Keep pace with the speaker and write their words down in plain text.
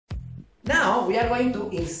Now we are going to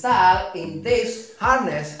install in this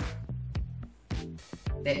harness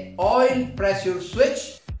the oil pressure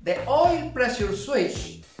switch. The oil pressure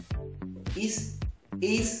switch is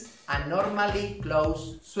a normally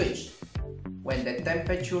closed switch. When the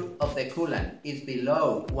temperature of the coolant is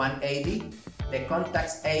below 180, the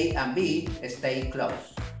contacts A and B stay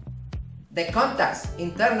closed. The contacts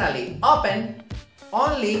internally open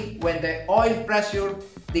only when the oil pressure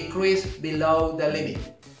decreases below the limit.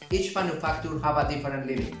 Each manufacturer have a different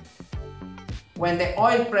limit. When the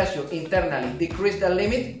oil pressure internally decreases the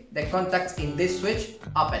limit, the contacts in this switch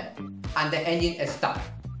open and the engine stops.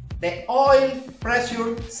 The oil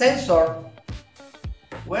pressure sensor.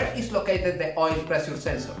 Where is located the oil pressure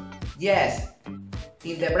sensor? Yes,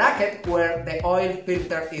 in the bracket where the oil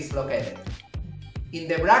filter is located. In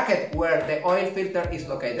the bracket where the oil filter is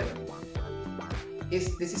located, this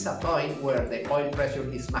is a point where the oil pressure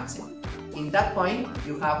is maximum. In that point,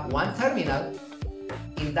 you have one terminal.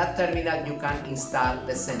 In that terminal, you can install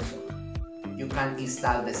the sensor.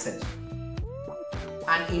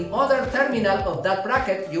 And in other terminal of that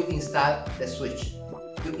bracket, you install the switch.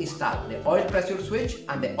 You install the oil pressure switch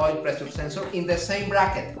and the oil pressure sensor in the same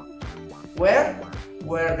bracket. Where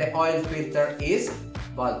the oil filter is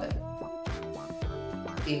bolted.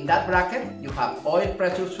 In that bracket, you have oil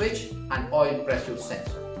pressure switch and oil pressure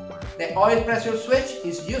sensor. The oil pressure switch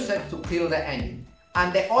is used to kill the engine,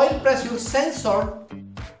 and the oil pressure sensor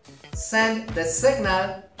sends the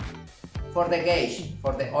signal for the gauge,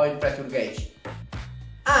 for the oil pressure gauge,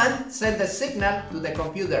 and send the signal to the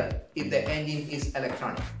computer if the engine is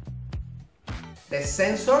electronic. The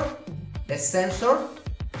sensor sends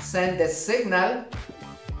the signal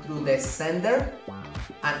through the sender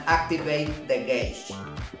and activate the gauge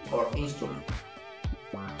or instrument.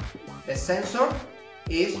 The sensor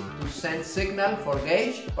is to send signal for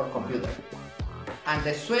gauge or computer, and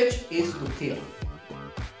the switch is to kill.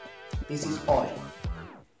 This is oil.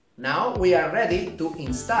 Now we are ready to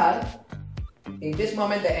install. In this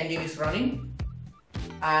moment the engine is running,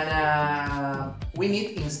 and we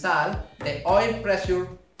need to install the oil pressure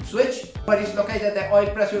switch. Where is located the oil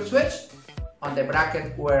pressure switch? On the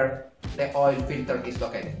bracket where the oil filter is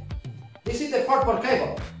located. This is the purple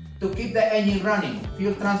cable to keep the engine running,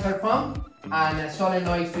 fuel transfer pump and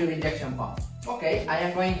solenoid fuel injection pump. Okay, I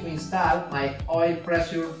am going to install my oil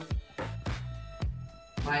pressure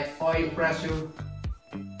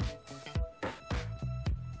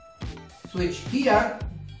switch here,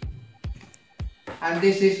 and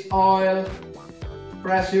this is oil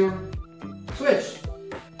pressure switch.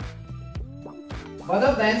 Both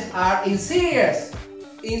of them are in series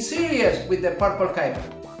with the purple cable.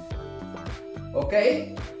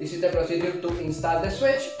 Okay, this is the procedure to install the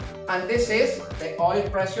switch, and this is the oil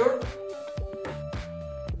pressure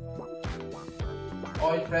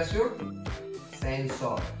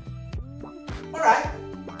sensor. Alright,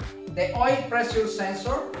 the oil pressure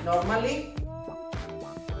sensor normally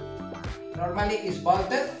is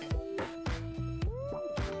bolted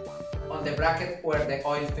on the bracket where the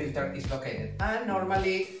oil filter is located, and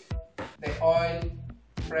normally the oil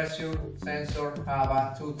pressure sensor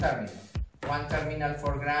have two terminals. One terminal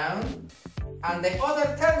for ground and the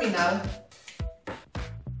other terminal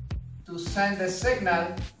to send the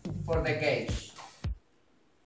signal for the gauge.